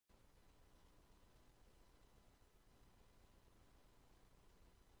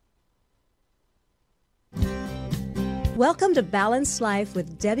Welcome to Balanced Life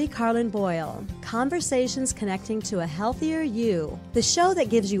with Debbie Carlin Boyle. Conversations connecting to a healthier you. The show that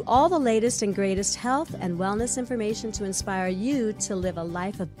gives you all the latest and greatest health and wellness information to inspire you to live a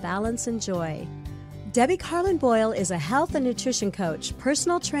life of balance and joy. Debbie Carlin Boyle is a health and nutrition coach,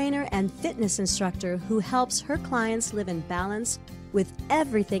 personal trainer, and fitness instructor who helps her clients live in balance with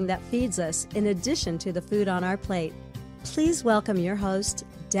everything that feeds us, in addition to the food on our plate. Please welcome your host,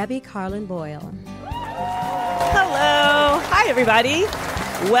 Debbie Carlin Boyle. Hello. Hi, everybody.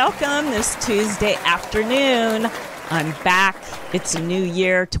 Welcome this Tuesday afternoon. I'm back. It's a new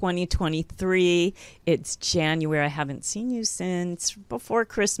year, 2023. It's January. I haven't seen you since before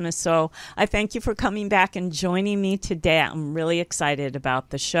Christmas, so I thank you for coming back and joining me today. I'm really excited about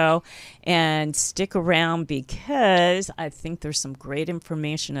the show, and stick around because I think there's some great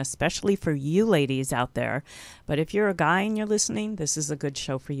information, especially for you ladies out there. But if you're a guy and you're listening, this is a good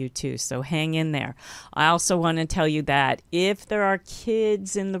show for you too, so hang in there. I also want to tell you that if there are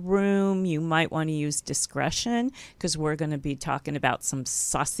kids in the room, you might want to use discretion, because we're going to be talking about some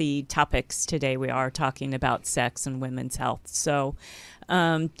saucy topics today. We are talking about sex and women's health. So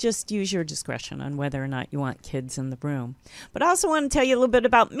just use your discretion on whether or not you want kids in the room. But I also want to tell you a little bit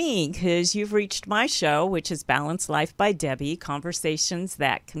about me, because you've reached my show, which is Balanced Life by Debbie, conversations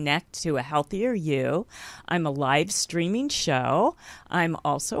that connect to a healthier you. I'm a live streaming show. I'm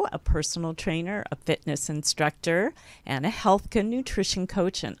also a personal trainer, a fitness instructor, and a health and nutrition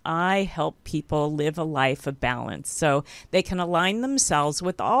coach, and I help people live a life of balance so they can align themselves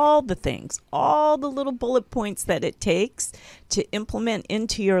with all the things, all the little bullet points that it takes to implement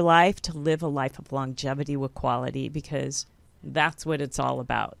into your life to live a life of longevity with quality, because that's what it's all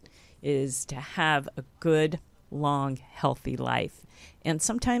about, is to have a good, long, healthy life. And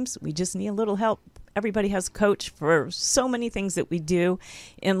sometimes we just need a little help. Everybody has a coach for so many things that we do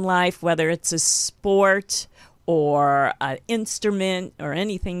in life, whether it's a sport or an instrument or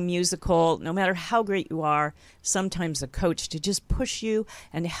anything musical. No matter how great you are, sometimes a coach to just push you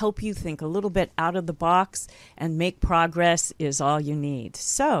and help you think a little bit out of the box and make progress is all you need.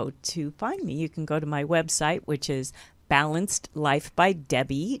 So to find me, you can go to my website, which is Balanced Life by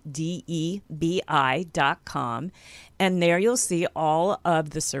Debbie, DEBI.com. And there you'll see all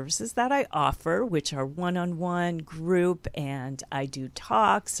of the services that I offer, which are one-on-one, group, and I do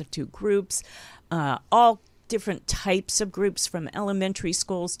talks to groups, all different types of groups, from elementary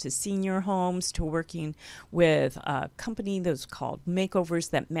schools to senior homes to working with a company that's called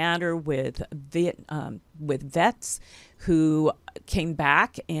Makeovers That Matter with vets who came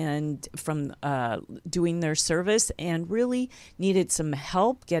back and from doing their service and really needed some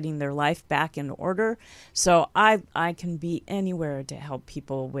help getting their life back in order. So I can be anywhere to help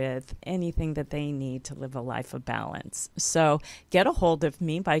people with anything that they need to live a life of balance. So get a hold of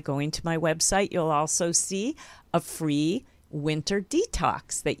me by going to my website. You'll also see a free winter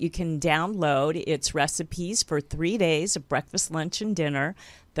detox that you can download. It's recipes for 3 days of breakfast, lunch, and dinner.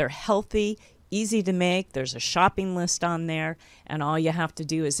 They're healthy, easy to make. There's a shopping list on there, and all you have to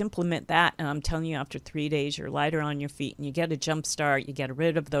do is implement that. And I'm telling you, after 3 days, you're lighter on your feet and you get a jump start. You get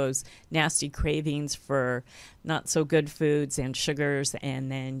rid of those nasty cravings for not so good foods and sugars,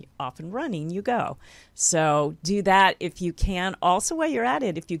 and then off and running you go. So do that if you can. Also, while you're at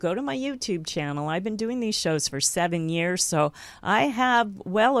it, if you go to my YouTube channel, I've been doing these shows for 7 years, so I have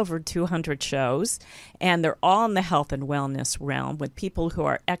well over 200 shows, and they're all in the health and wellness realm with people who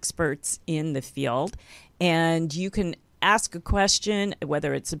are experts in the field. And you can ask a question,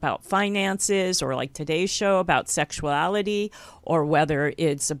 whether it's about finances or like today's show about sexuality, or whether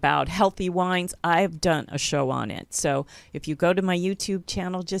it's about healthy wines. I've done a show on it. So if you go to my YouTube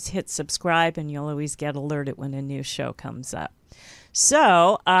channel, just hit subscribe and you'll always get alerted when a new show comes up.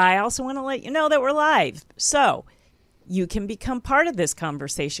 So I also want to let you know that we're live. So you can become part of this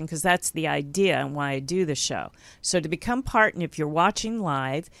conversation, because that's the idea and why I do the show. So to become part, and if you're watching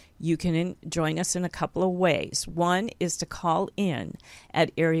live, you can join us in a couple of ways. One is to call in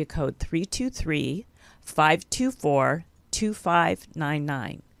at area code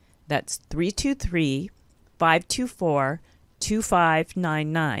 323-524-2599. That's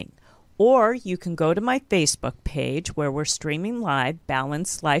 323-524-2599. Or you can go to my Facebook page where we're streaming live,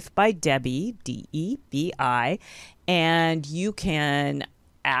 Balanced Life by Debbie, DEBI, and you can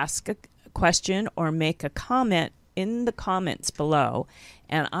ask a question or make a comment in the comments below,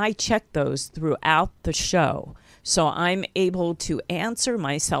 and I check those throughout the show. So I'm able to answer.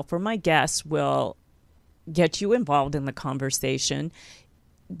 Myself or my guests will get you involved in the conversation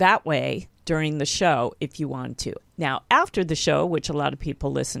that way during the show if you want to. Now, after the show, which a lot of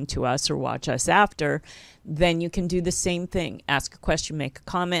people listen to us or watch us after, then you can do the same thing. Ask a question, make a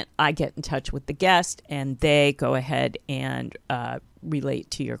comment. I get in touch with the guest, and they go ahead and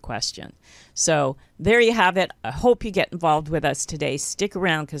relate to your question. So there you have it. I hope you get involved with us today. Stick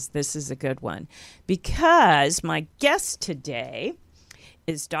around because this is a good one. Because my guest today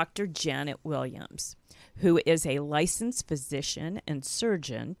is Dr. Janet Williams, who is a licensed physician and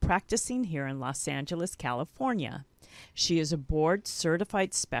surgeon practicing here in Los Angeles, California. She is a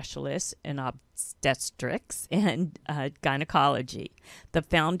board-certified specialist in obstetrics and gynecology, the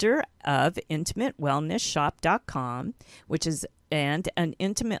founder of IntimateWellnessShop.com, which is and an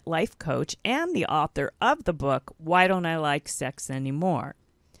intimate life coach, and the author of the book, Why Don't I Like Sex Anymore?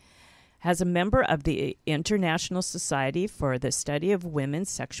 As a member of the International Society for the Study of Women's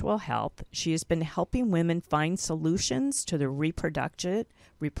Sexual Health, she has been helping women find solutions to their reproductive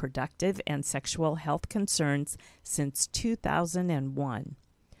and sexual health concerns since 2001.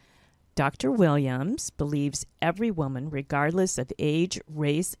 Dr. Williams believes every woman, regardless of age,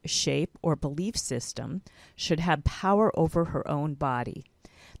 race, shape, or belief system, should have power over her own body,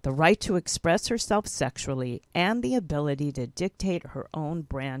 the right to express herself sexually, and the ability to dictate her own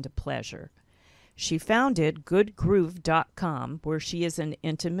brand of pleasure. She founded GoodGroove.com, where she is an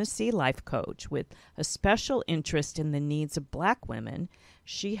intimacy life coach with a special interest in the needs of Black women.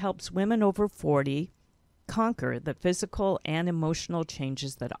 She helps women over 40 conquer the physical and emotional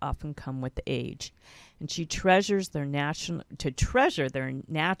changes that often come with age. And she treasures their natural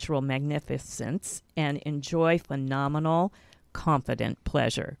magnificence and enjoy phenomenal confident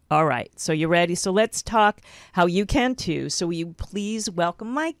pleasure. All right, so you ready? So let's talk how you can too. So will you please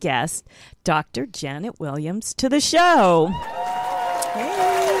welcome my guest, Dr. Janet Williams, to the show.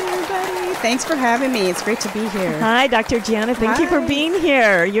 Hey, everybody. Thanks for having me. It's great to be here. Hi, Dr. Janet. Thank you for being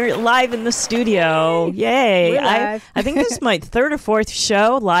here. You're live in the studio. Yay. We're live. I think this is my third or fourth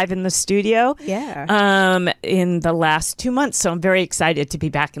show live in the studio. Yeah. In the last 2 months. So I'm very excited to be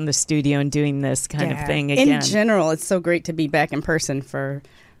back in the studio and doing this kind of thing again. In general, it's so great to be back in person for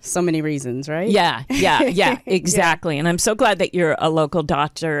so many reasons, right? Yeah, exactly. And I'm so glad that you're a local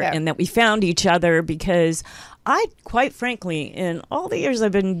doctor and that we found each other, because I, quite frankly, in all the years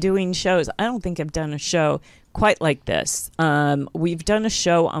I've been doing shows, I don't think I've done a show quite like this. We've done a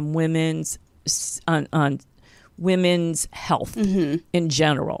show on women's health in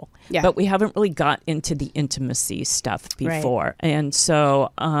general, but we haven't really got into the intimacy stuff before. Right. And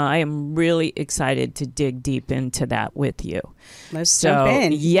so I am really excited to dig deep into that with you. Let's jump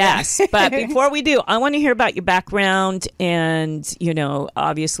in. Yes. But before we do, I want to hear about your background. And, you know,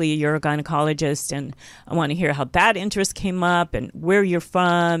 obviously you're a gynecologist, and I want to hear how that interest came up and where you're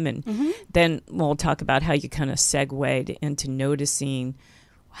from. And then we'll talk about how you kind of segued into noticing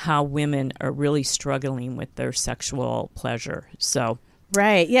how women are really struggling with their sexual pleasure. So,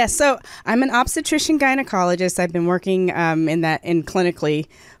 right. Yeah. So I'm an obstetrician gynecologist. I've been working in clinically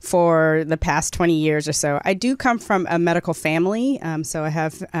for the past 20 years or so. I do come from a medical family. So I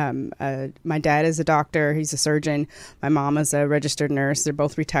have my dad is a doctor. He's a surgeon. My mom is a registered nurse. They're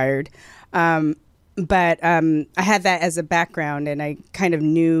both retired. But I had that as a background, and I kind of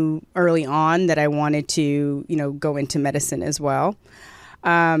knew early on that I wanted to, go into medicine as well.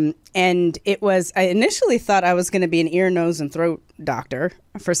 And I initially thought I was going to be an ear, nose, and throat doctor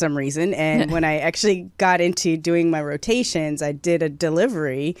for some reason. And when I actually got into doing my rotations, I did a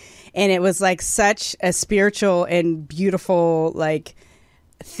delivery, and it was like such a spiritual and beautiful,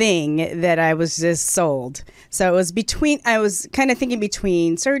 thing that I was just sold. So it was I was kind of thinking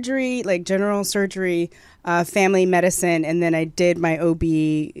between surgery, like general surgery, family medicine, and then I did my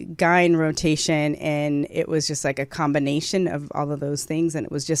OB-GYN rotation, and it was just like a combination of all of those things, and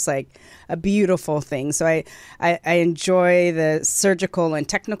it was just like a beautiful thing. So I enjoy the surgical and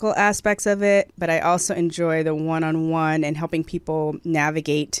technical aspects of it, but I also enjoy the one-on-one and helping people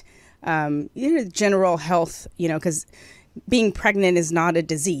navigate general health, because being pregnant is not a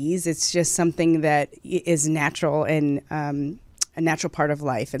disease. It's just something that is natural and a natural part of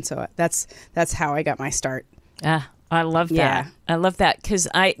life. And so that's how I got my start. I love that. Yeah. I love that because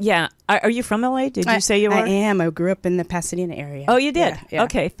are you from LA? Did you say you were? I am. I grew up in the Pasadena area. Oh, you did? Yeah.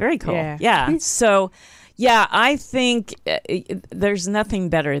 Okay, very cool. Yeah. So, I think there's nothing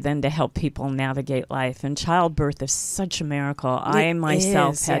better than to help people navigate life. And childbirth is such a miracle. I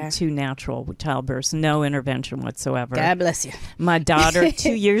myself had 2 natural childbirths, no intervention whatsoever. God bless you. My daughter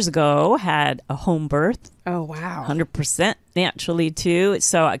 2 years ago had a home birth. Oh, wow. 100% naturally, too.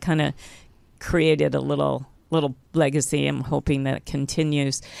 So I kind of created a little legacy. I'm hoping that it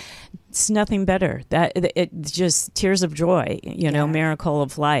continues. It's nothing better. That it just tears of joy, miracle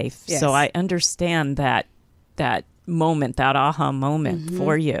of life. Yes. So I understand that moment, that aha moment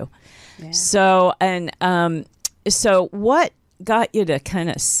for you. Yeah. So what got you to kind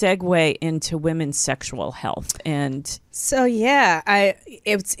of segue into women's sexual health? And so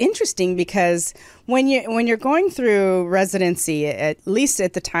it's interesting because when you're going through residency, at least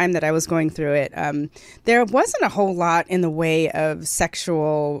at the time that I was going through it, there wasn't a whole lot in the way of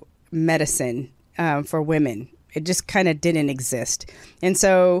sexual medicine for women. It just kind of didn't exist. And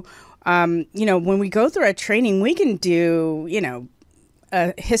so when we go through our training, we can do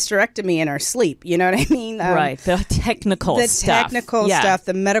a hysterectomy in our sleep. You know what I mean? Right. The technical stuff,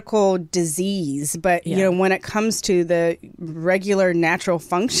 the medical disease. But, when it comes to the regular natural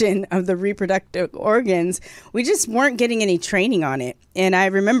function of the reproductive organs, we just weren't getting any training on it. And I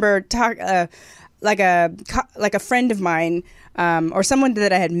remember like a friend of mine, or someone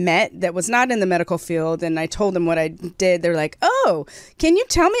that I had met that was not in the medical field, and I told them what I did. They're like, "Oh, can you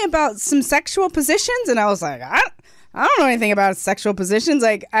tell me about some sexual positions?" And I was like, I don't know anything about sexual positions.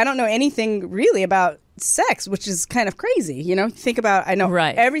 Like, I don't know anything really about sex, which is kind of crazy. Think about, I know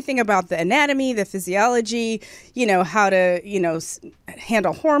everything about the anatomy, the physiology, how to,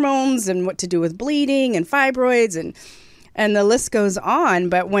 handle hormones and what to do with bleeding and fibroids and the list goes on.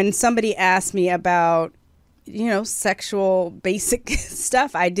 But when somebody asked me about, sexual basic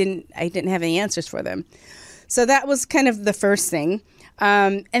stuff, I didn't have any answers for them. So that was kind of the first thing.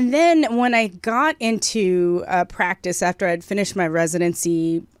 And then when I got into practice after I'd finished my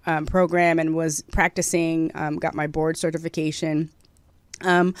residency program and was practicing, got my board certification,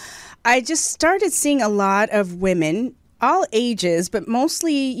 I just started seeing a lot of women, all ages, but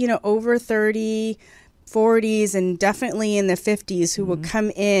mostly, over 30, 40s, and definitely in the 50s who would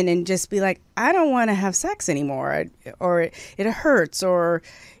come in and just be like, I don't want to have sex anymore, or it hurts, or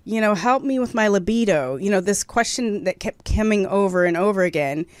help me with my libido. This question that kept coming over and over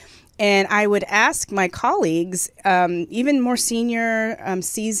again. And I would ask my colleagues, even more senior,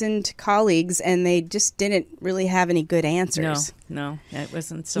 seasoned colleagues, and they just didn't really have any good answers. No, it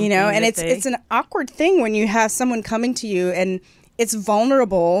wasn't something. And it's an awkward thing when you have someone coming to you and it's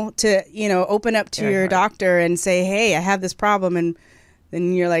vulnerable to, open up to your doctor and say, hey, I have this problem. And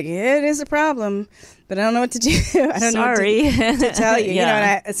then you're like, yeah, it is a problem, but I don't know what to do. I don't know what to tell you.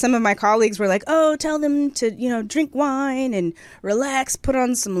 And some of my colleagues were like, oh, tell them to, drink wine and relax, put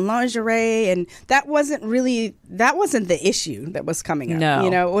on some lingerie. And that wasn't the issue that was coming up.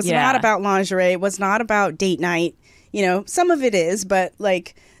 No. It was not about lingerie. It was not about date night. Some of it is, but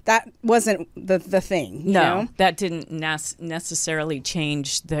that wasn't the thing. No, that didn't necessarily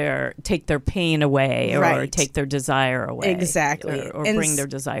take their pain away or take their desire away. Exactly. Or bring their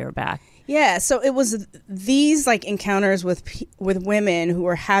desire back. Yeah, so it was these encounters with women who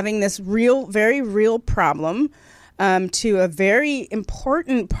were having this very real problem to a very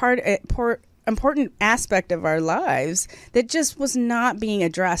important important aspect of our lives that just was not being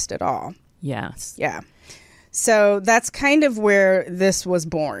addressed at all. Yes. Yeah. So that's kind of where this was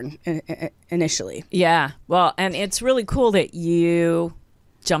born initially. Yeah. Well, and it's really cool that you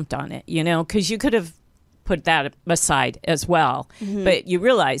jumped on it, because you could have put that aside as well. Mm-hmm. But you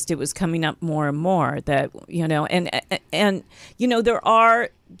realized it was coming up more and more that, and there are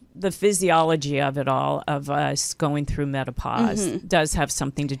the physiology of it all, of us going through menopause, does have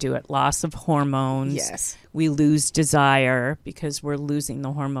something to do with loss of hormones. Yes. We lose desire because we're losing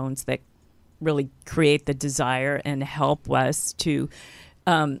the hormones that really create the desire and help us to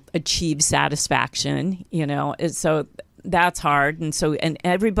achieve satisfaction, so that's hard. And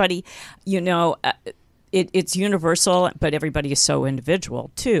everybody, it's universal, but everybody is so individual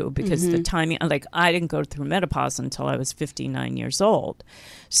too, because the timing, I didn't go through menopause until I was 59 years old.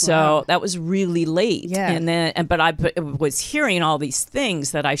 So that was really late. Yeah. But I was hearing all these things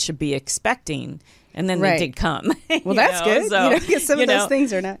that I should be expecting. And then they did come. Well, that's good. So, because some of those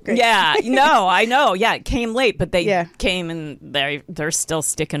things are not great. Yeah, no, I know. Yeah, it came late, but they came and they're still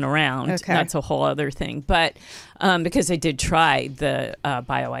sticking around. Okay. That's a whole other thing. But because I did try the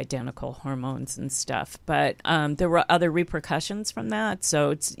bioidentical hormones and stuff, but there were other repercussions from that.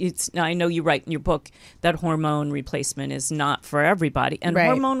 So it's. I know you write in your book that hormone replacement is not for everybody, and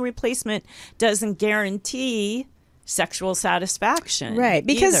hormone replacement doesn't guarantee sexual satisfaction, right?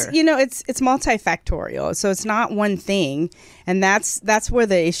 Because it's multifactorial, so it's not one thing, and that's where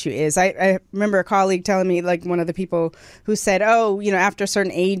the issue is. I remember a colleague telling me, one of the people who said, after a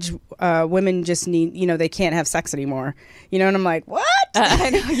certain age, women just need, they can't have sex anymore, and I'm like, what? I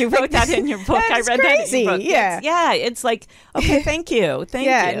know you wrote that in your book. I read crazy. That in your book. Yeah, it's like, okay, thank you, thank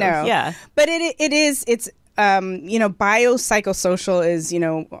you. No. Yeah, but it's biopsychosocial is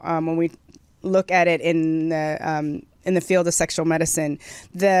when we look at it in the field of sexual medicine,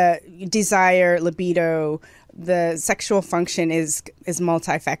 the desire, libido, the sexual function is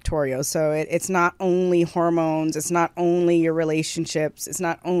multifactorial. So it's not only hormones, it's not only your relationships, it's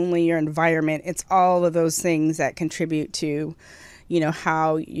not only your environment, it's all of those things that contribute to,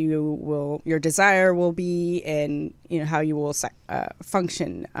 how your desire will be, and, how you will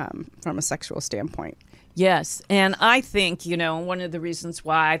function from a sexual standpoint. Yes. And I think, one of the reasons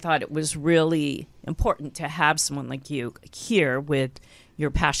why I thought it was really important to have someone like you here with your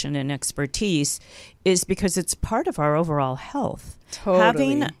passion and expertise is because it's part of our overall health.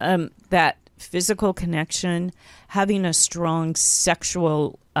 Totally. Having that physical connection, having a strong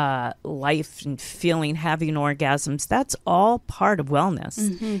sexual life and feeling, having orgasms, that's all part of wellness.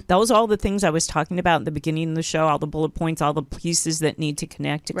 Mm-hmm. Those are all the things I was talking about at the beginning of the show, all the bullet points, all the pieces that need to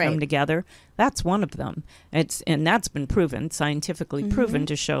connect to come together. That's one of them. And that's been proven, scientifically proven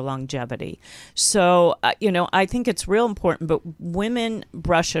to show longevity. So, I think it's real important, but women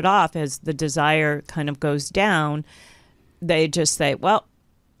brush it off as the desire kind of goes down. They just say, well,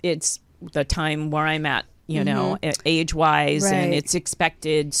 it's the time where I'm at, age-wise, and it's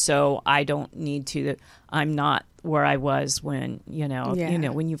expected, so I don't need to. I'm not where I was when,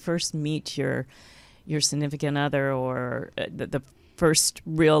 when you first meet your significant other, or the first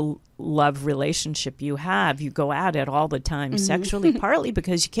real love relationship you have, you go at it all the time sexually, partly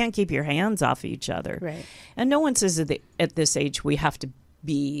because you can't keep your hands off each other. Right. And no one says that at this age we have to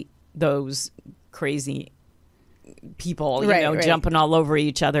be those crazy people, jumping all over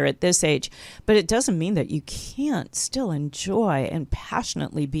each other at this age. But it doesn't mean that you can't still enjoy and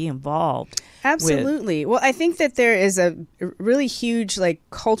passionately be involved. Absolutely. Well, I think that there is a really huge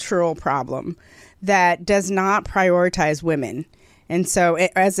cultural problem that does not prioritize women. And so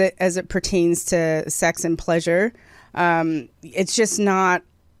as it pertains to sex and pleasure, it's just not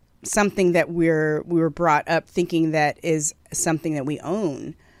something that we were brought up thinking that is something that we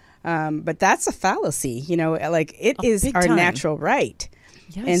own. But that's a fallacy, it is our natural right.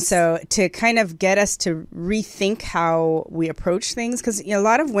 Yes. And so to kind of get us to rethink how we approach things, because a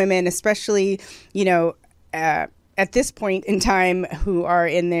lot of women, especially, at this point in time, who are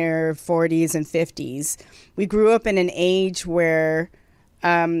in their 40s and 50s, we grew up in an age where,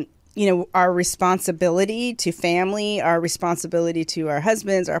 our responsibility to family, our responsibility to our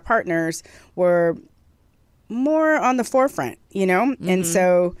husbands, our partners were more on the forefront, And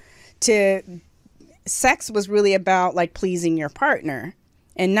so sex was really about pleasing your partner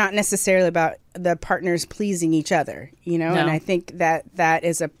and not necessarily about the partners pleasing each other, No. And I think that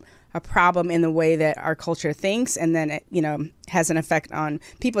is a problem in the way that our culture thinks, and then it, has an effect on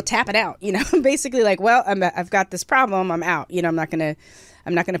people tap it out, basically I've got this problem, I'm out, I'm not going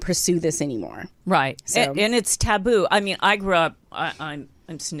to pursue this anymore. Right. So. And it's taboo. I mean, I grew up, I'm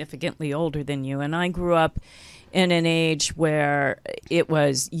significantly older than you, and I grew up in an age where it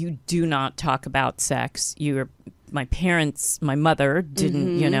was, you do not talk about sex. My mother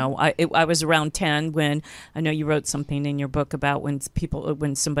didn't, I was around 10 when, I know you wrote something in your book about when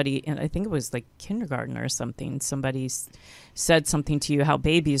somebody, and I think it was kindergarten or something, somebody said something to you how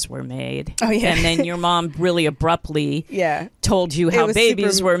babies were made. Oh, yeah. And then your mom really abruptly told you how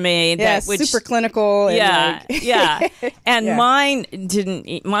babies were made. Yeah, super clinical. And And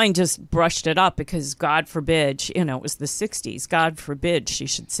mine just brushed it up because God forbid, it was the 60s, God forbid she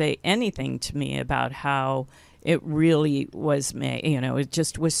should say anything to me about how it really was made. It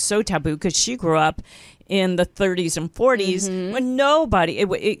just was so taboo because she grew up in the 30s and 40s when nobody,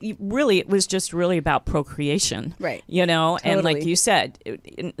 it was just really about procreation. Right. Totally. And like you said,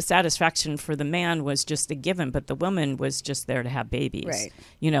 satisfaction for the man was just a given, but the woman was just there to have babies.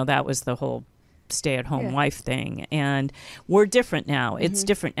 Right. That was the whole stay-at-home wife thing. And we're different now. It's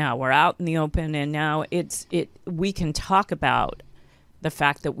different now. We're out in the open, and now we can talk about the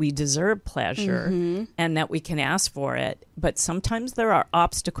fact that we deserve pleasure and that we can ask for it. But sometimes there are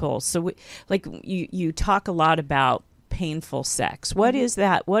obstacles. So you talk a lot about painful sex. What is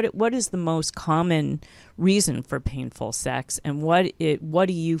that? What is the most common reason for painful sex? And what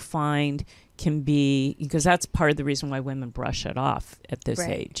do you find can be, because that's part of the reason why women brush it off at this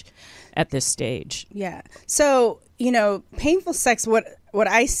age, at this stage. Yeah. So, painful sex, what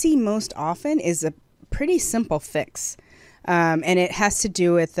I see most often is a pretty simple fix. And it has to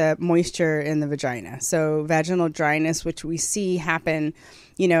do with the moisture in the vagina. So vaginal dryness, which we see happen,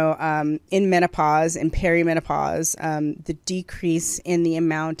 in menopause and perimenopause, the decrease in the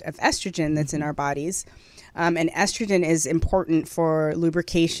amount of estrogen that's in our bodies. And estrogen is important for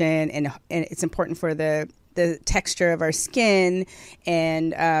lubrication, and it's important for the the texture of our skin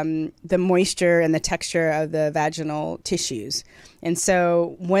and the moisture and the texture of the vaginal tissues. And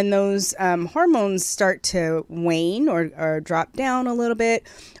so when those hormones start to wane or drop down a little bit,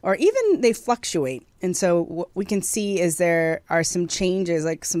 or even they fluctuate. And so what we can see is there are some changes,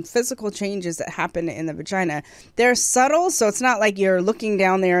 like some physical changes that happen in the vagina. They're subtle, so it's not like you're looking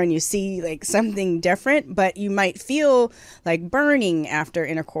down there and you see like something different, but you might feel like burning after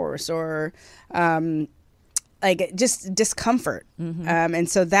intercourse or like just discomfort. And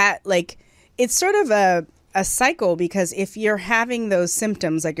so that like it's sort of a cycle, because if you're having those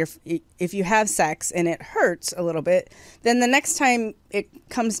symptoms, like if you have sex and it hurts a little bit, then the next time it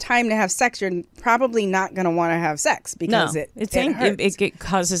comes time to have sex, you're probably not going to want to have sex because it hurts. It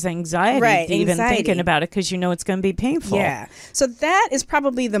causes anxiety, right, even thinking about it, because you know it's going to be painful. Yeah. So that is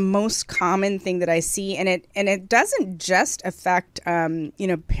probably the most common thing that I see, and it doesn't just affect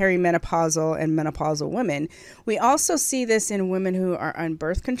perimenopausal and menopausal women. We also see this in women who are on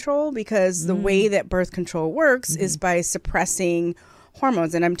birth control, because the way that birth control works is by suppressing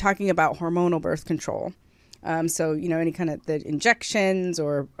hormones, and I'm talking about hormonal birth control. So, any kind of the injections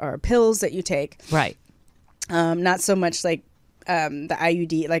or pills that you take. Right. Not so much like the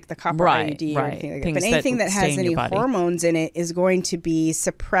IUD, like the copper IUD or anything like that. But anything that has any hormones in it is going to be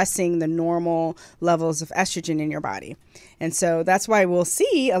suppressing the normal levels of estrogen in your body. And so that's why we'll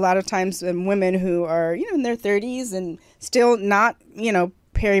see a lot of times women who are, in their 30s and still not,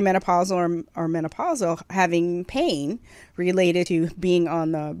 perimenopausal or menopausal, having pain related to being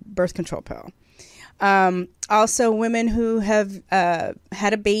on the birth control pill. Also, women who have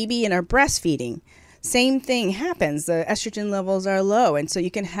had a baby and are breastfeeding, same thing happens. The estrogen levels are low, and so you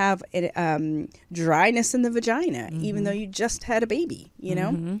can have dryness in the vagina, even though you just had a baby,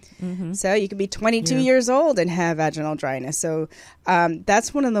 So you could be 22 years old and have vaginal dryness. So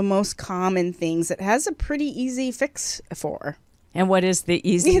that's one of the most common things that has a pretty easy fix for. And what is the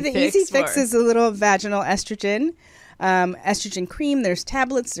easy fix? The easy fix is a little vaginal estrogen. Estrogen cream, there's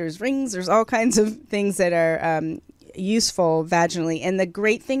tablets, there's rings, there's all kinds of things that are useful vaginally. And the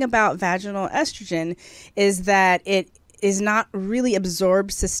great thing about vaginal estrogen is that it is not really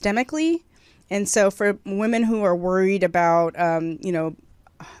absorbed systemically. And so for women who are worried about,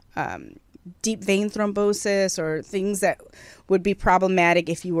 deep vein thrombosis or things that would be problematic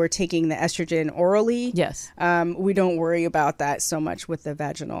if you were taking the estrogen orally. Yes. We don't worry about that so much with the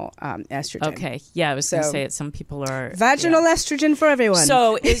vaginal estrogen. Okay. Yeah, I was going to say it. Some people are... Vaginal estrogen for everyone.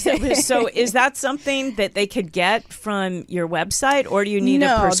 So is that something that they could get from your website, or do you need a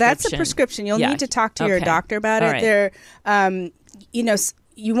prescription? No, that's a prescription. You'll need to talk to your doctor about it. Right.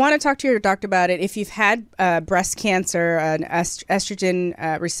 You want to talk to your doctor about it if you've had breast cancer, an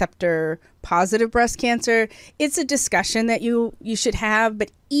estrogen receptor positive breast cancer. It's a discussion that you should have.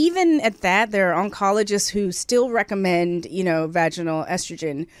 But even at that, there are oncologists who still recommend, vaginal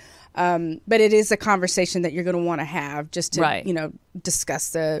estrogen. But it is a conversation that you're going to want to have just to, discuss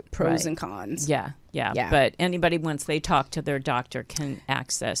the pros and cons. Yeah. But anybody, once they talk to their doctor, can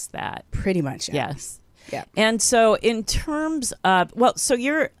access that. Pretty much. Yeah. Yes. Yeah. And so in terms of, so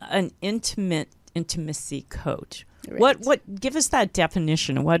you're an intimacy coach. Right. What give us that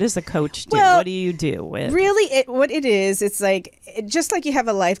definition. What does a coach do? What do you do with? Really, what it is, it's like just like you have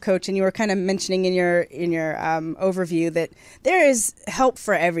a life coach, and you were kind of mentioning in your overview that there is help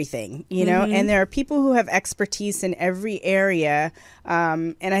for everything, and there are people who have expertise in every area.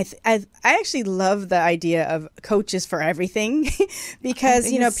 And I actually love the idea of coaches for everything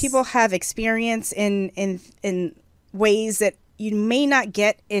because people have experience in ways that you may not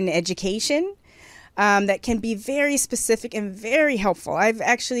get in education. That can be very specific and very helpful. I've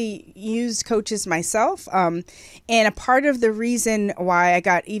actually used coaches myself. And a part of the reason why I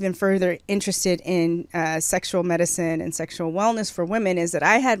got even further interested in sexual medicine and sexual wellness for women is that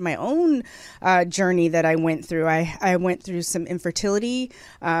I had my own journey that I went through. I went through some infertility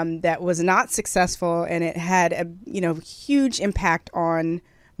that was not successful, and it had a huge impact on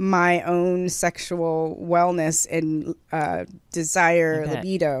my own sexual wellness and desire,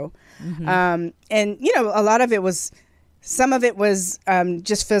 libido. And, a lot of it was, some of it was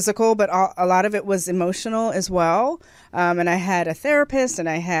just physical, but a lot of it was emotional as well. And I had a therapist, and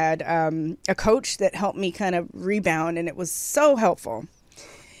I had a coach that helped me kind of rebound, and it was so helpful.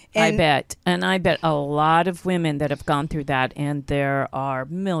 I bet a lot of women that have gone through that, and there are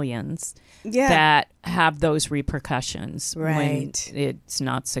millions that have those repercussions when it's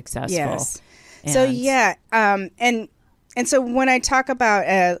not successful. Yes. And so when I talk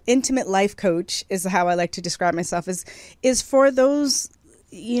about intimate life coach is how I like to describe myself, is for those,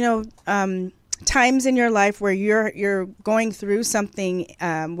 times in your life where you're going through something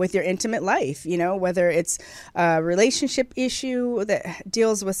with your intimate life, whether it's a relationship issue that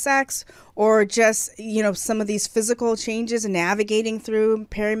deals with sex, or just, some of these physical changes and navigating through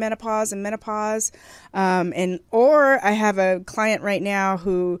perimenopause and menopause. Or I have a client right now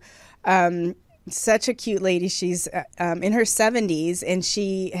who, such a cute lady. She's in her 70s, and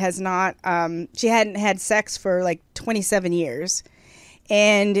she hadn't had sex for like 27 years.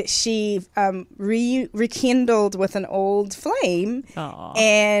 And she rekindled with an old flame. Aww.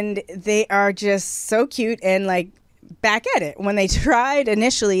 And they are just so cute and like back at it. When they tried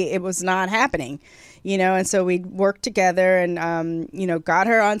initially, it was not happening, and so we worked together and, got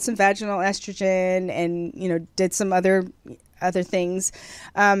her on some vaginal estrogen and, did some other things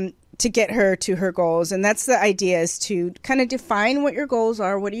to get her to her goals. And that's the idea, is to kind of define what your goals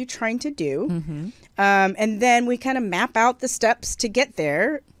are. What are you trying to do? Mm-hmm. And then we kind of map out the steps to get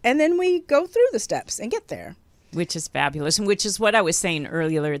there. And then we go through the steps and get there. Which is fabulous, and which is what I was saying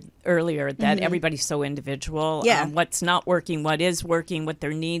earlier that everybody's so individual. Yeah. What's not working, what is working, what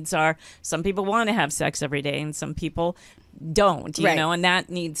their needs are. Some people want to have sex every day, and some people don't, Right. and that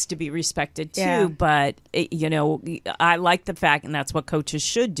needs to be respected too. Yeah. But, I like the fact, and that's what coaches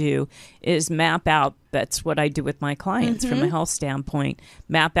should do, is map out. That's what I do with my clients from a health standpoint.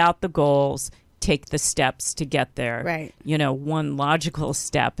 Map out the goals, take the steps to get there. Right. One logical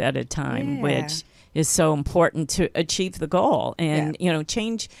step at a time, Yeah. which is so important to achieve the goal. And,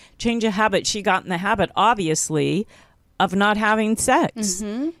 change a habit. She got in the habit, obviously, of not having sex.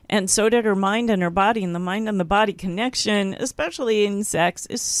 And so did her mind and her body. And the mind and the body connection, especially in sex,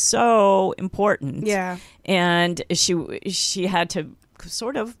 is so important. Yeah. And she had to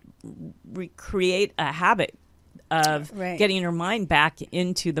sort of recreate a habit of Right. getting her mind back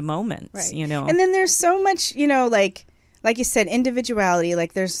into the moments, Right. And then there's so much, like you said, individuality,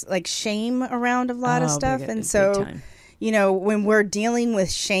 like there's like shame around a lot of stuff. And so, time. When we're dealing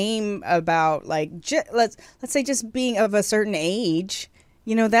with shame about like, let's say just being of a certain age,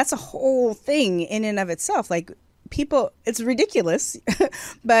 that's a whole thing in and of itself. Like people, it's ridiculous,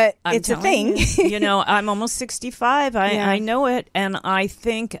 but it's a thing. I'm almost 65. I know it. And I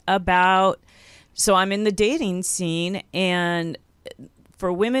think about, so I'm in the dating scene, and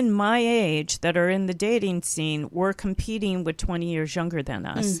for women my age that are in the dating scene, we're competing with 20 years younger than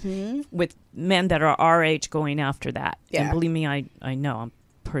us, with men that are our age going after that. Yeah. And believe me, I know, I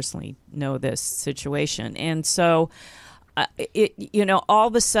personally know this situation. And so, all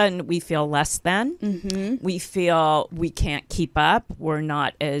of a sudden we feel less than. We feel we can't keep up. We're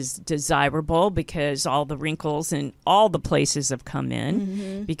not as desirable because all the wrinkles in all the places have come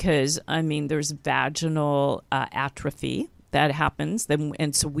in. Because, there's vaginal atrophy that happens,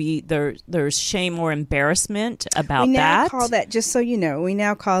 and so there's shame or embarrassment about that. We now call that, just so you know,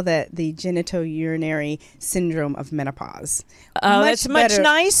 the genitourinary syndrome of menopause. Oh, that's much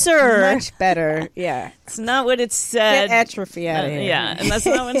nicer. Much better, yeah. It's not what it said. Get atrophy out of here. Yeah, and that's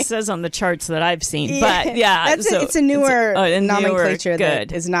not what it says on the charts that I've seen. But yeah, it's a newer nomenclature good.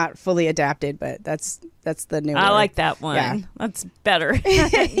 that is not fully adapted, but that's the newer. I like that one. Yeah. That's better.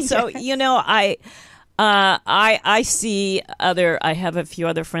 So I see I have a few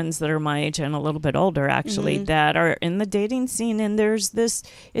other friends that are my age and a little bit older, actually, that are in the dating scene. And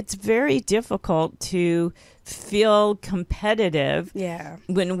it's very difficult to feel competitive. Yeah.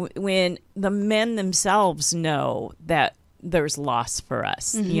 When the men themselves know that there's loss for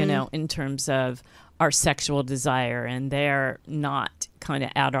us, in terms of our sexual desire, and they're not kind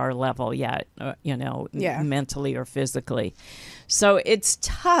of at our level yet, mentally or physically. So it's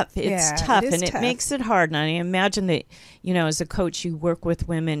tough. It's tough, and it makes it hard. And I imagine that, as a coach, you work with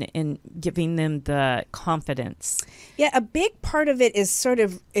women in giving them the confidence. Yeah, a big part of it is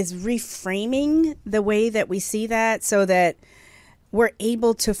is reframing the way that we see that, so that we're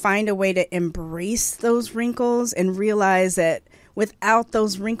able to find a way to embrace those wrinkles and realize that without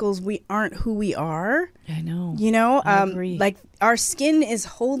those wrinkles, we aren't who we are. I know. I agree. Like our skin is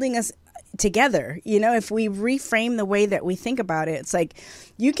holding us together. If we reframe the way that we think about it, it's like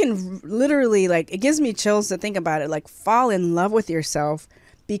you can literally, like, it gives me chills to think about it, like fall in love with yourself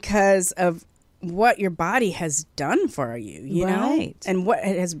because of what your body has done for you, you know, and what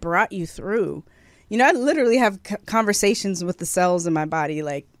it has brought you through. I literally have conversations with the cells in my body,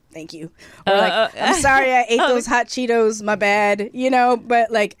 like, thank you. Or like, I'm sorry I ate those hot Cheetos, my bad, but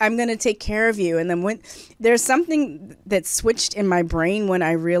like, I'm going to take care of you. And then when there's something that switched in my brain when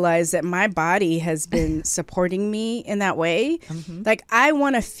I realized that my body has been supporting me in that way, like I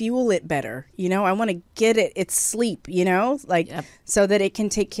want to fuel it better, I want to get its sleep, so that it can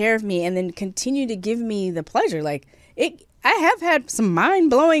take care of me and then continue to give me the pleasure. Like I have had some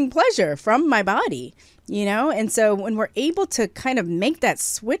mind-blowing pleasure from my body, you know? And so when we're able to kind of make that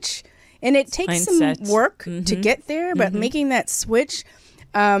switch, and it takes Mindset. some work to get there, but making that switch,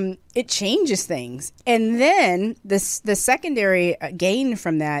 it changes things. And then the secondary gain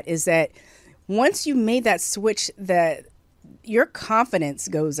from that is that once you made that switch, that your confidence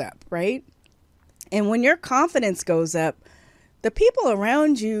goes up, right? And when your confidence goes up, the people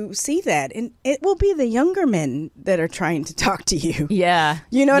around you see that, and it will be the younger men that are trying to talk to you. Yeah.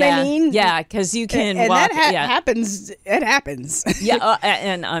 You know what I mean? Yeah, because you can and walk. that yeah. happens. It happens. Yeah,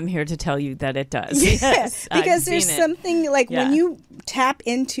 and I'm here to tell you that it does. Yes, I've because there's seen it. something like when Yeah. you tap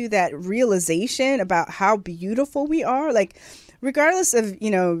into that realization about how beautiful we are, like regardless of, you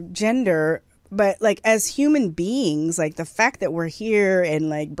know, gender, but like as human beings, like the fact that we're here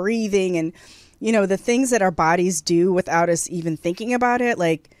and like breathing and, you know, the things that our bodies do without us even thinking about it,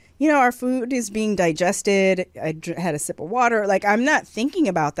 like, you know, our food is being digested. I had a sip of water. Like, I'm not thinking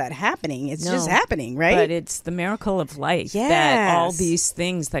about that happening. It's just No, happening, right? But it's the miracle of life that all these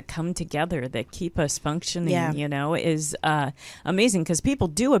things that come together that keep us functioning, you know, is amazing because people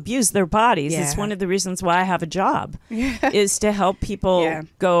do abuse their bodies. It's one of the reasons why I have a job is to help people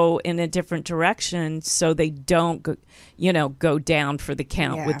go in a different direction so they don't, go down for the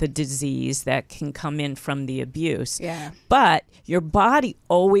count with the disease that can come in from the abuse. Yeah. But your body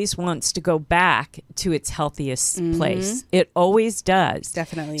always wants to go back to its healthiest place. It always does.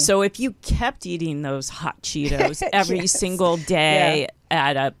 Definitely. So if you kept eating those hot Cheetos every single day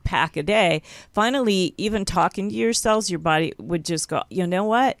at a pack a day, finally, even talking to yourselves, your body would just go, you know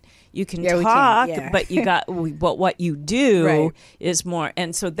what? You can talk, but you got, but what you do is more.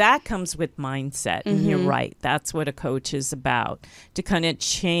 And so that comes with mindset. And you're right. That's what a coach is about, to kind of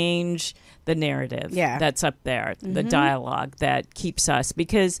change the narrative that's up there, the dialogue that keeps us.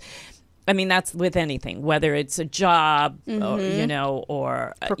 Because, I mean, that's with anything, whether it's a job, or, you know,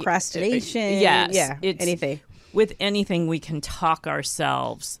 or procrastination. It's, anything. With anything, we can talk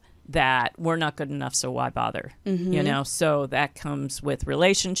ourselves that we're not good enough, so why bother? You know, so that comes with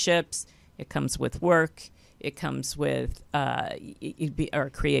relationships, it comes with work, it comes with our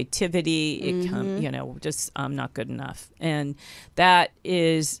creativity, it comes, you know, just I'm not good enough. And that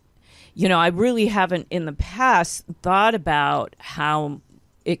is, you know, I really haven't in the past thought about how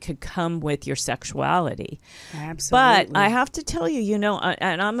it could come with your sexuality. Absolutely. But I have to tell you, you know,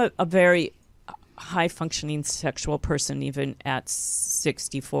 and I'm a very high functioning sexual person, even at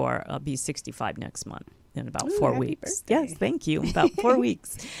 64. I'll be 65 next month in about 4 weeks. Birthday. Yes, thank you. About 4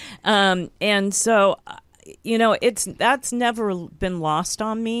 weeks. And so, you know, that's never been lost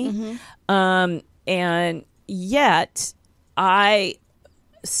on me. And yet I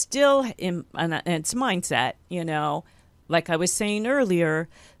still am, and it's mindset, you know, like I was saying earlier,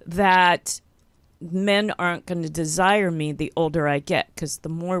 that men aren't going to desire me the older I get, because the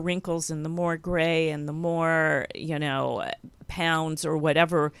more wrinkles and the more gray and the more, you know, pounds or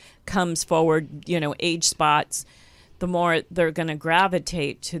whatever comes forward, you know, age spots, the more they're going to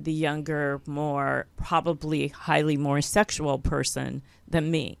gravitate to the younger, more probably highly more sexual person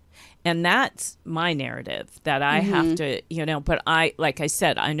than me. And that's my narrative that I have to, you know, but like I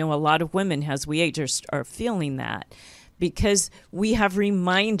said, I know a lot of women as we age are feeling that, because we have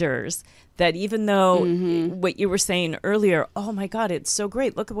reminders that even though what you were saying earlier, oh my God, it's so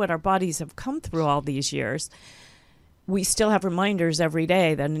great. Look at what our bodies have come through all these years. We still have reminders every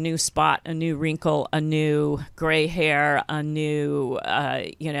day that a new spot, a new wrinkle, a new gray hair, a new,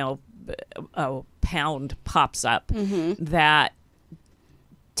 you know, a pound pops up that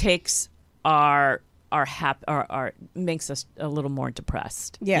takes our makes us a little more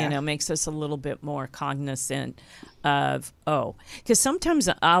depressed. You know, makes us a little bit more cognizant of, because sometimes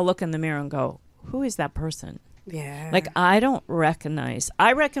I'll look in the mirror and go, who is that person? Like, I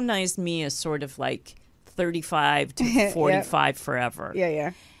recognize me as sort of like 35 to 45 forever.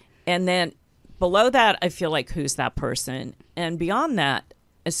 And then below that, I feel like, who's that person? And beyond that,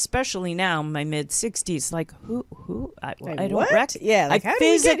 especially now, my mid 60s, like who I don't recognize. Like, I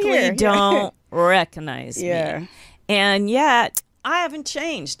physically don't recognize me. And yet I haven't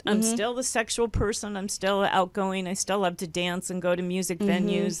changed. I'm still the sexual person. I'm still outgoing. I still love to dance and go to music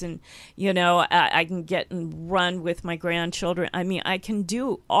venues, and, you know, I can get and run with my grandchildren. I mean, I can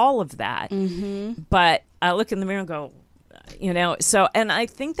do all of that. But I look in the mirror and go, you know, so, and I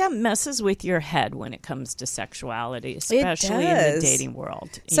think that messes with your head when it comes to sexuality, especially in the dating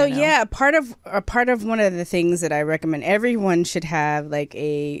world. So, you know? a part of one of the things that I recommend everyone should have, like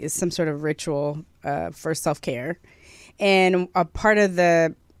some sort of ritual for self-care. And a part of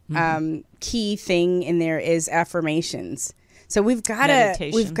the key thing in there is affirmations. So we've got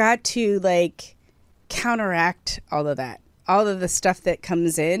to like counteract all of that. all of the stuff that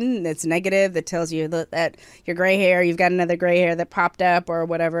comes in that's negative, that tells you that your gray hair, you've got another gray hair that popped up or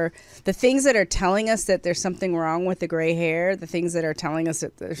whatever. The things that are telling us that there's something wrong with the gray hair, the things that are telling us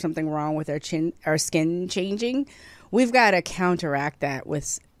that there's something wrong with our skin changing, we've got to counteract that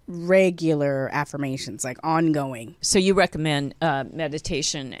with regular affirmations, like ongoing. So you recommend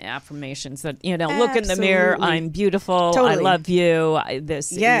meditation affirmations that, look in the mirror, I'm beautiful, totally. I love you,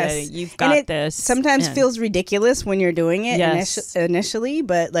 yes. You've got this. Sometimes feels ridiculous when you're doing it initially,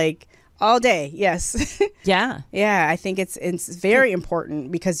 but like all day, yes. Yeah. Yeah, I think it's very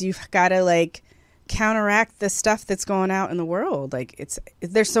important because you've got to like counteract the stuff that's going out in the world. Like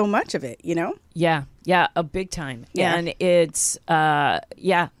there's so much of it, Yeah, a big time. Yeah. And it's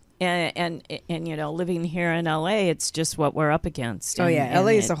And living here in LA, it's just what we're up against. Oh, yeah.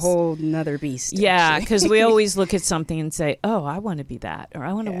 LA is a whole nother beast. Yeah, because we always look at something and say, oh, I want to be that, or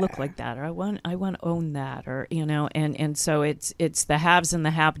I want to look like that, or I want to own that, or, and so it's the haves and the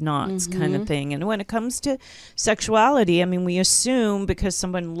have-nots kind of thing. And when it comes to sexuality, I mean, we assume because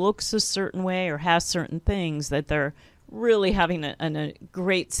someone looks a certain way or has certain things that they're really having a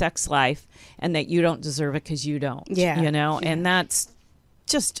great sex life and that you don't deserve it because you don't. Yeah. And that's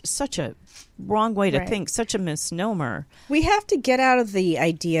just such a wrong way to think, such a misnomer. We have to get out of the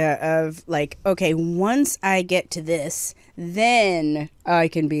idea of like, okay, once I get to this, then I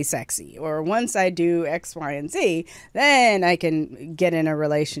can be sexy, or once I do X, Y, and Z, then I can get in a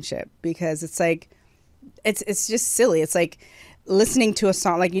relationship, because it's like, it's just silly. It's like listening to a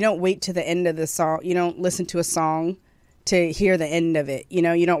song. Like, you don't wait to the end of the song. You don't listen to a song to hear the end of it.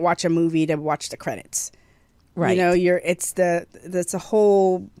 You don't watch a movie to watch the credits. Right. That's a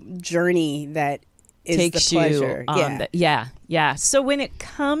whole journey that is takes the pleasure. Yeah. So when it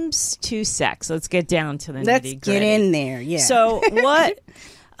comes to sex, let's get down to the nitty-gritty. Let's get in there. Yeah. So what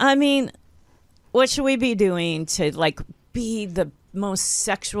should we be doing to like be the most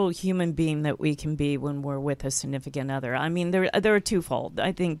sexual human being that we can be when we're with a significant other? I mean, there are twofold.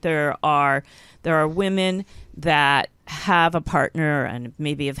 I think there are women that have a partner and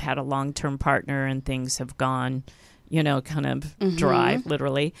maybe have had a long-term partner and things have gone, kind of dry,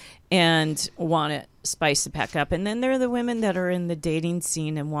 literally, and want to spice it back up. And then there are the women that are in the dating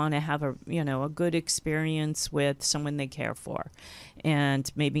scene and want to have a good experience with someone they care for, and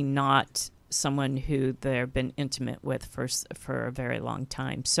maybe not someone who they've been intimate with for a very long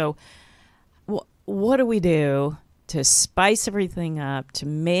time. So what do we do to spice everything up, to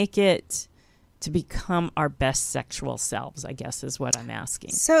make it, to become our best sexual selves, I guess is what I'm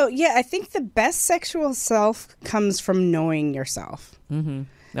asking. So, yeah, I think the best sexual self comes from knowing yourself. Mm-hmm.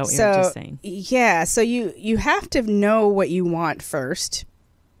 That's what you were just saying. Yeah, so you have to know what you want first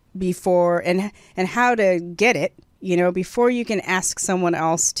before, and how to get it, before you can ask someone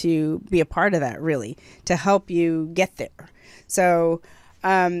else to be a part of that, really, to help you get there. So,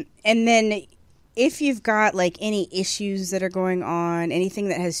 and then if you've got like any issues that are going on, anything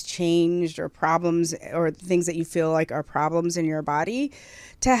that has changed or problems or things that you feel like are problems in your body,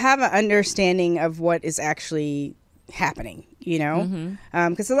 to have an understanding of what is actually happening,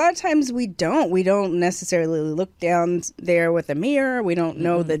 because a lot of times we don't necessarily look down there with a mirror. We don't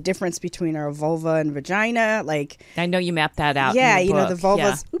know the difference between our vulva and vagina. Like, I know you mapped that out. Yeah, in your book. The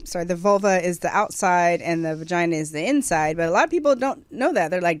vulva. The vulva is the outside and the vagina is the inside. But a lot of people don't know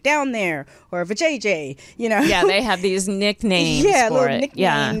that. They're like down there or vajayjay. Yeah, they have these nicknames. Yeah, for little it.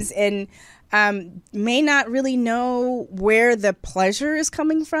 nicknames and. May not really know where the pleasure is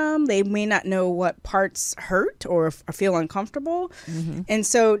coming from. They may not know what parts hurt or feel uncomfortable. And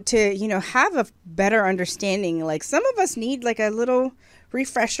so to, have a better understanding, like some of us need like a little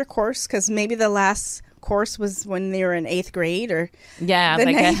refresher course, because maybe the last course was when they were in 8th grade or like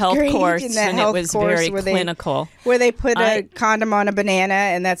a health course, and it was very clinical. Where they put a condom on a banana,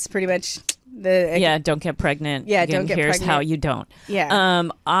 and that's pretty much... don't get pregnant. Yeah, don't get here's pregnant. how you don't. Yeah.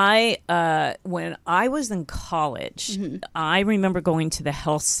 When I was in college, I remember going to the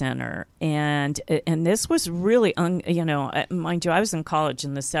health center, and this was really, mind you, I was in college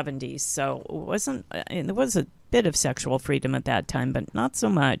in the 70s, so there was a bit of sexual freedom at that time, but not so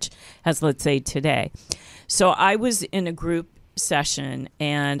much as, let's say, today. So I was in a group session,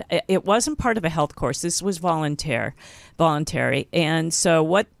 and it wasn't part of a health course. This was voluntary. And so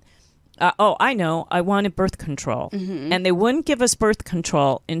what... I know. I wanted birth control. And they wouldn't give us birth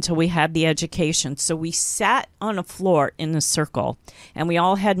control until we had the education. So we sat on a floor in a circle, and we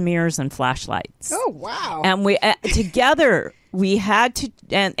all had mirrors and flashlights. Oh, wow. And we together we had to,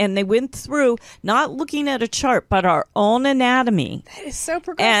 and they went through not looking at a chart, but our own anatomy. That is so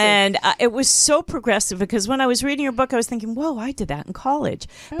progressive. And it was so progressive because when I was reading your book, I was thinking, whoa, I did that in college.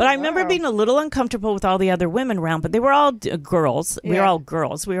 But I remember being a little uncomfortable with all the other women around, but they were all girls. We were all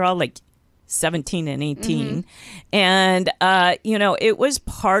girls. We were all like 17 and 18. And, it was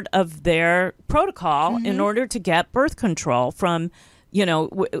part of their protocol in order to get birth control from,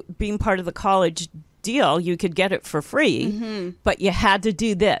 being part of the college deal. You could get it for free, but you had to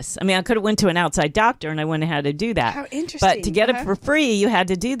do this. I mean, I could have went to an outside doctor and I wouldn't have had to do that. How interesting. But to get it for free, you had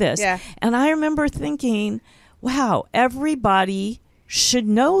to do this. Yeah. And I remember thinking, wow, everybody should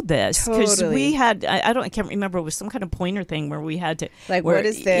know this, because we had I can't remember, it was some kind of pointer thing where we had to what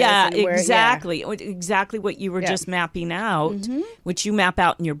is this? Yeah, and where, exactly what you were just mapping out, which you map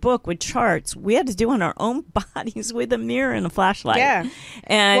out in your book with charts. We had to do on our own bodies with a mirror and a flashlight. Yeah.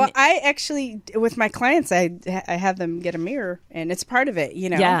 And I actually, with my clients, I have them get a mirror, and it's part of it.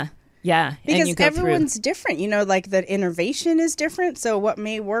 Yeah, because and you go everyone's different. Like the innervation is different. So what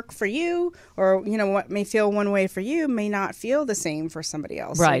may work for you, or what may feel one way for you, may not feel the same for somebody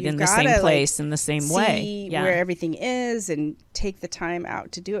else. Right, so in the same place, in the same way. See where everything is, and take the time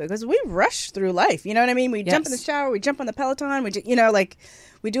out to do it, because we rush through life. You know what I mean? We jump in the shower, we jump on the Peloton,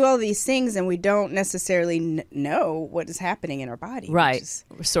 we do all these things, and we don't necessarily know what is happening in our body. Right.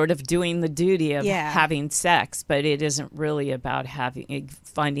 We're sort of doing the duty of having sex, but it isn't really about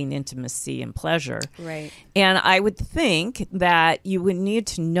finding intimacy and pleasure. Right. And I would think that you would need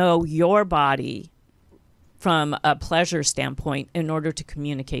to know your body from a pleasure standpoint in order to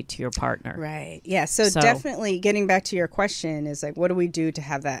communicate to your partner. Right. Yeah. So definitely getting back to your question is what do we do to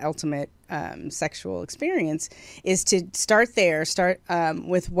have that ultimate sexual experience, is to start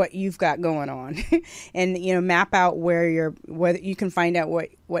with what you've got going on and, map out whether you can find out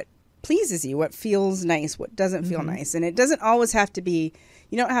what pleases you, what feels nice, what doesn't feel nice. And it doesn't always have to be,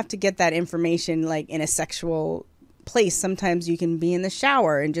 you don't have to get that information like in a sexual place. Sometimes you can be in the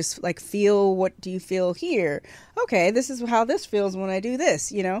shower and just feel, what do you feel here? Okay, this is how this feels when I do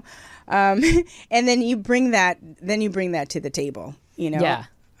this, and then you bring that to the table, Yeah.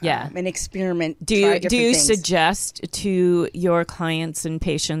 An experiment. Do you suggest to your clients and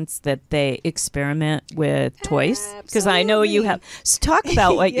patients that they experiment with toys? Because I know you have. So talk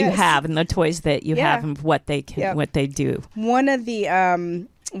about what you have and the toys that you have and what they do. One of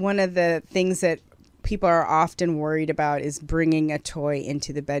the things that people are often worried about is bringing a toy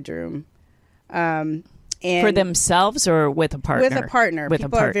into the bedroom. And for themselves or with a partner? With a partner.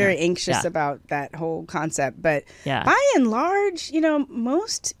 People are very anxious about that whole concept. But by and large,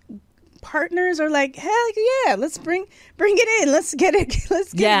 most partners are like, heck yeah, let's bring it in. Let's get it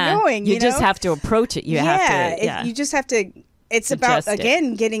going. You just have to approach it. You just have to. It's suggest about,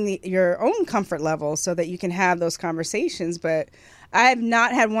 again, getting your own comfort level so that you can have those conversations. But I have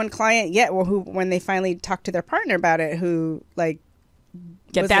not had one client yet who, when they finally talk to their partner about it, who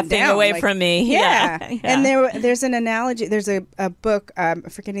get that thing away from me. Yeah. And there's an analogy. There's a book, I'm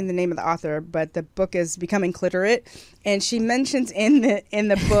forgetting the name of the author, but the book is Becoming Cliterate. And she mentions in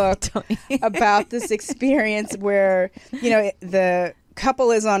the book about this experience where, the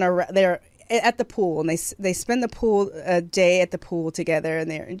couple is they're at the pool, and they spend a day at the pool together, and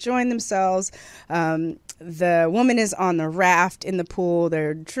they're enjoying themselves. The woman is on the raft in the pool.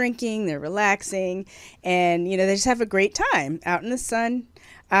 They're drinking, they're relaxing, and they just have a great time out in the sun.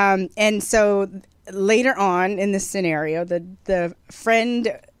 And so later on in this scenario, the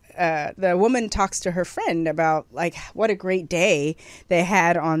friend, the woman talks to her friend about what a great day they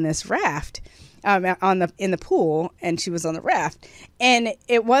had on this raft, in the pool, and she was on the raft, and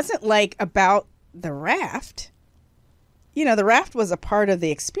it wasn't about the raft. The raft was a part of the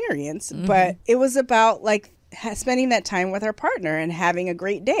experience, but it was about spending that time with our partner and having a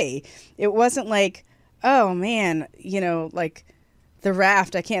great day. It wasn't oh man, the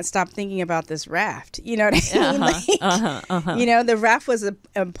raft, I can't stop thinking about this raft. You know what I mean? The raft was an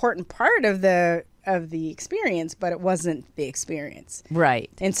important part of the experience, but it wasn't the experience. Right.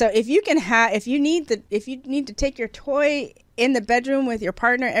 And so if you need to take your toy in the bedroom with your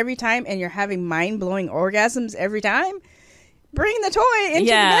partner every time, and you're having mind-blowing orgasms every time, bring the toy into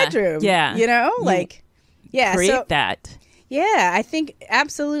the bedroom. Yeah. Create that. Yeah, I think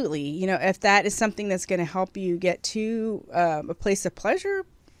absolutely. If that is something that's going to help you get to a place of pleasure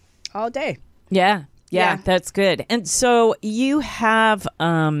all day. Yeah, that's good. And so you have,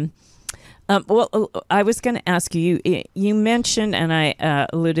 well, I was going to ask you, you mentioned, and I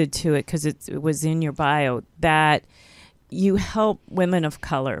alluded to it because it was in your bio, that you help women of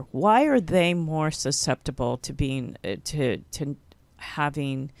color. Why are they more susceptible to being, to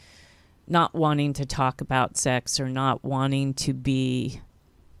having not wanting to talk about sex or not wanting to be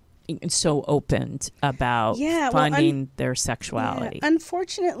so open about finding their sexuality. Yeah.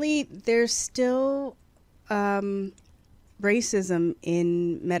 Unfortunately, there's still racism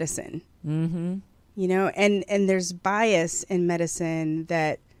in medicine. Mm-hmm. You know, and there's bias in medicine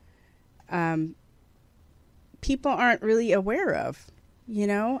that people aren't really aware of, you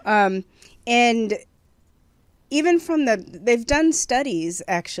know? And even from they've done studies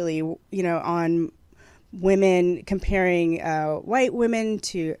actually, you know, on women comparing white women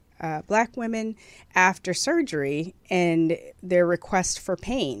to black women after surgery and their request for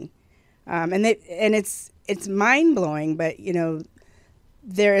pain. And it's mind-blowing, but, you know,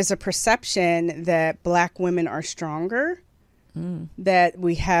 there is a perception that black women are stronger, that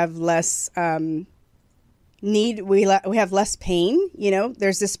we have less we have less pain. You know,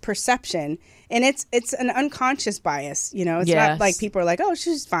 there's this perception, and it's an unconscious bias. You know, it's not like people are like, oh,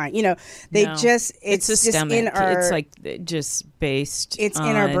 she's fine. You know, it's systemic. Just in our, it's like just based. It's on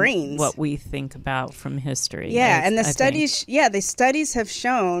in our brains what we think about from history. Yeah, and the studies have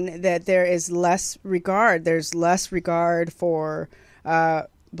shown that there is less regard. There's less regard for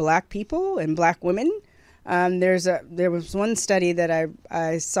black people and black women. There was one study that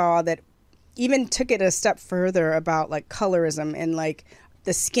I saw that even took it a step further about like colorism and like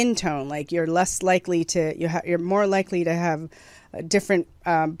the skin tone. Like you're more likely to have different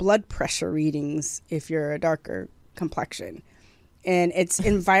blood pressure readings if you're a darker complexion. And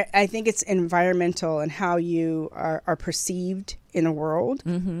I think it's environmental and how you are perceived in the world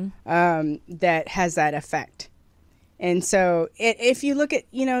that has that effect. And so if you look at,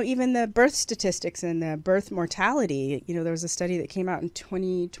 you know, even the birth statistics and the birth mortality, you know, there was a study that came out in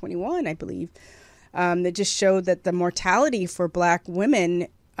 2021, I believe, that just showed that the mortality for black women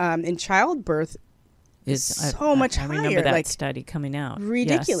in childbirth is so much higher. I remember that study coming out.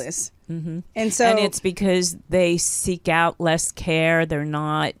 Ridiculous. Yes. Mm-hmm. And it's because they seek out less care. They're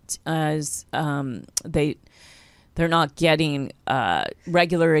not as they're not getting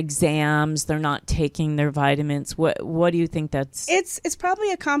regular exams. They're not taking their vitamins. What do you think that's? It's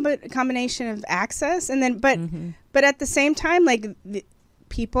probably a combination of access, and then but at the same time, like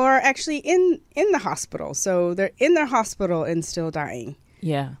people are actually in the hospital, so they're in their hospital and still dying.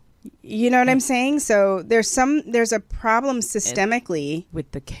 Yeah. You know what I'm saying? So there's a problem systemically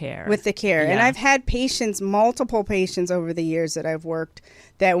with the care. Yeah. And I've had multiple patients over the years that I've worked,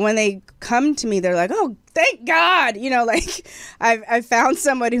 that when they come to me, they're like, "Oh, thank God!" You know, like I've found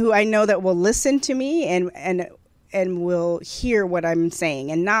somebody who I know that will listen to me and will hear what I'm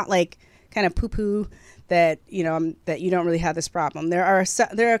saying, and not like kind of poo-poo that, you know, that you don't really have this problem. There are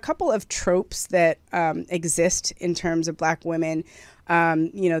a couple of tropes that exist in terms of black women.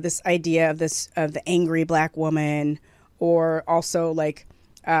 You know, this idea of the angry black woman, or also like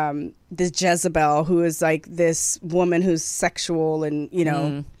this Jezebel, who is like this woman who's sexual and, you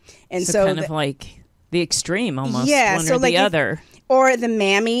know, and so kind of like the extreme almost. Yeah, one so or like the other. Or the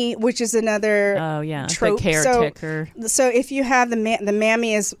mammy, which is another trope. The caretaker. So if you have the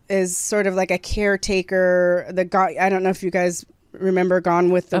mammy is sort of like a caretaker. I don't know if you guys remember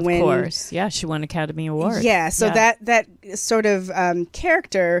Gone with the Wind. Of course. Yeah, she won Academy Award. Yeah, so that sort of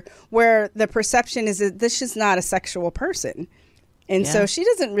character where the perception is that this is not a sexual person. And so she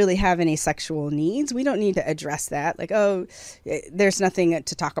doesn't really have any sexual needs. We don't need to address that. Like, oh, there's nothing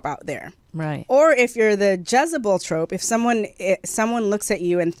to talk about there. Right. Or if you're the Jezebel trope, if someone looks at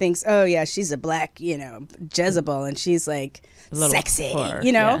you and thinks, oh, yeah, she's a black, you know, Jezebel, and she's like sexy,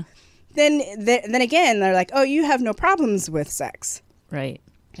 you know, then again, they're like, oh, you have no problems with sex. Right.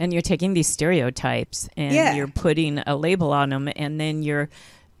 And you're taking these stereotypes and you're putting a label on them, and then you're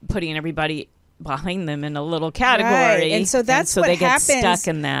putting everybody behind them in a little category. Right. And so that's what they happens get stuck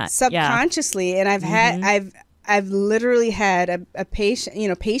in that subconsciously. And I've literally had a patient, you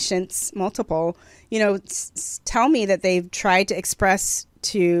know, patients, multiple, you know, tell me that they've tried to express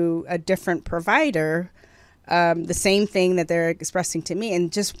to a different provider the same thing that they're expressing to me,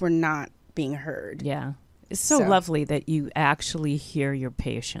 and just were not being heard. Yeah. It's so lovely that you actually hear your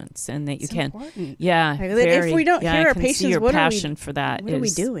patients, and that you can. Important. Yeah. If we don't hear our patients, your what passion for that. What are we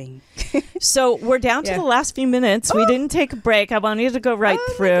doing? So we're down to the last few minutes. We didn't take a break. I wanted to go right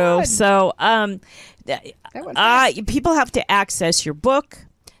through. So people have to access your book.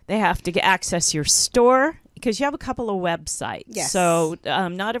 They have to access your store, because you have a couple of websites. Yes. So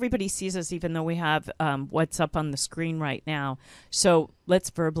not everybody sees us, even though we have what's up on the screen right now. So let's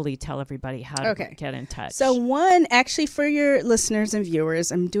verbally tell everybody how to get in touch. So actually for your listeners and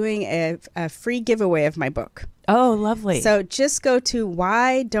viewers, I'm doing a free giveaway of my book. Oh, lovely. So just go to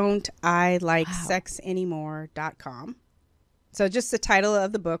whydon'tililikesexanymore.com. So just the title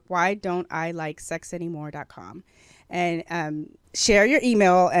of the book, Why Don't I Like Sex Anymore.com. And share your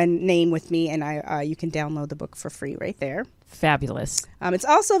email and name with me, and you can download the book for free right there. Fabulous. It's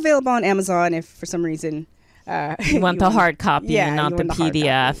also available on Amazon if for some reason you want the hard copy and not the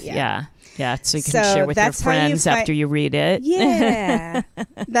PDF. Yeah. So you can share with your friends after you read it. Yeah.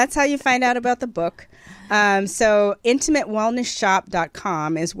 That's how you find out about the book. So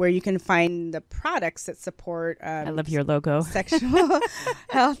intimatewellnessshop.com is where you can find the products that support I love your logo. Sexual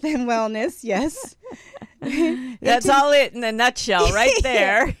health and wellness. Yes. That's all it in a nutshell right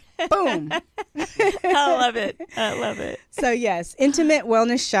there. Boom. I love it. So yes,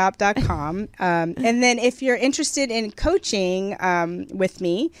 intimatewellnessshop.com. And then if you're interested in coaching with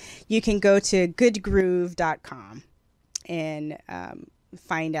me, you can go to goodgroove.com and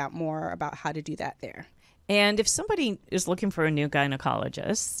find out more about how to do that there. And if somebody is looking for a new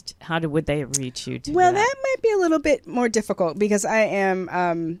gynecologist, would they reach you to Well, that might be a little bit more difficult because I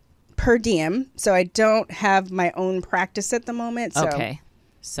am per diem, so I don't have my own practice at the moment. So. Okay.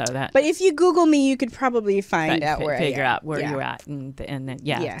 So that, but if you Google me, you could probably find out where figure I am. out where you're at, and then because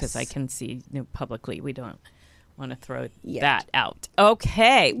Yes. I can see publicly. We don't want to throw that out.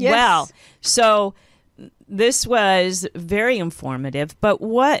 Okay, yes. Well, so this was very informative. But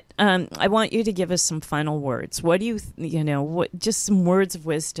what I want you to give us some final words. What do you just some words of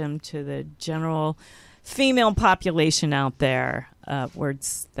wisdom to the general female population out there?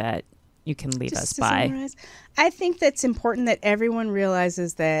 Words that you can leave us by. Summarize, I think that's important that everyone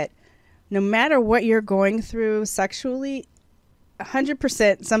realizes that no matter what you're going through sexually,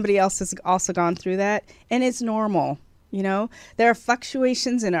 100% somebody else has also gone through that, and it's normal. There are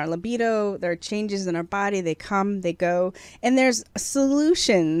fluctuations in our libido, there are changes in our body, they come, they go, and there's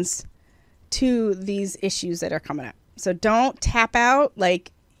solutions to these issues that are coming up. So don't tap out.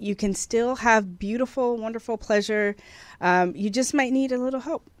 You can still have beautiful, wonderful pleasure. You just might need a little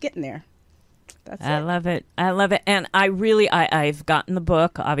help getting there. I love it. And I've gotten the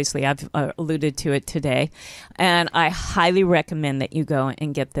book. Obviously, I've alluded to it today. And I highly recommend that you go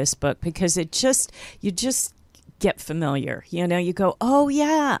and get this book because you just get familiar. You go, oh,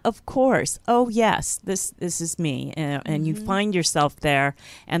 yeah, of course. Oh, yes, this is me. And you find yourself there,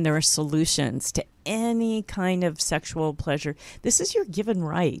 and there are solutions to any kind of sexual pleasure. This is your given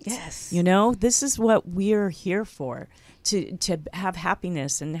right. Yes. This is what we're here for. To have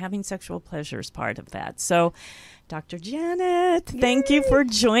happiness, and having sexual pleasure is part of that. So, Dr. Janet, thank you for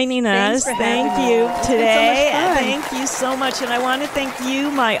joining us. Thank you today. Thank you so much. And I want to thank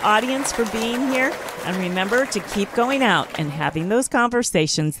you, my audience, for being here. And remember to keep going out and having those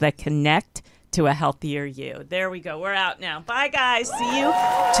conversations that connect to a healthier you. There we go. We're out now. Bye, guys. See you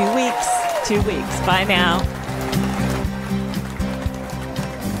 2 weeks. Bye now.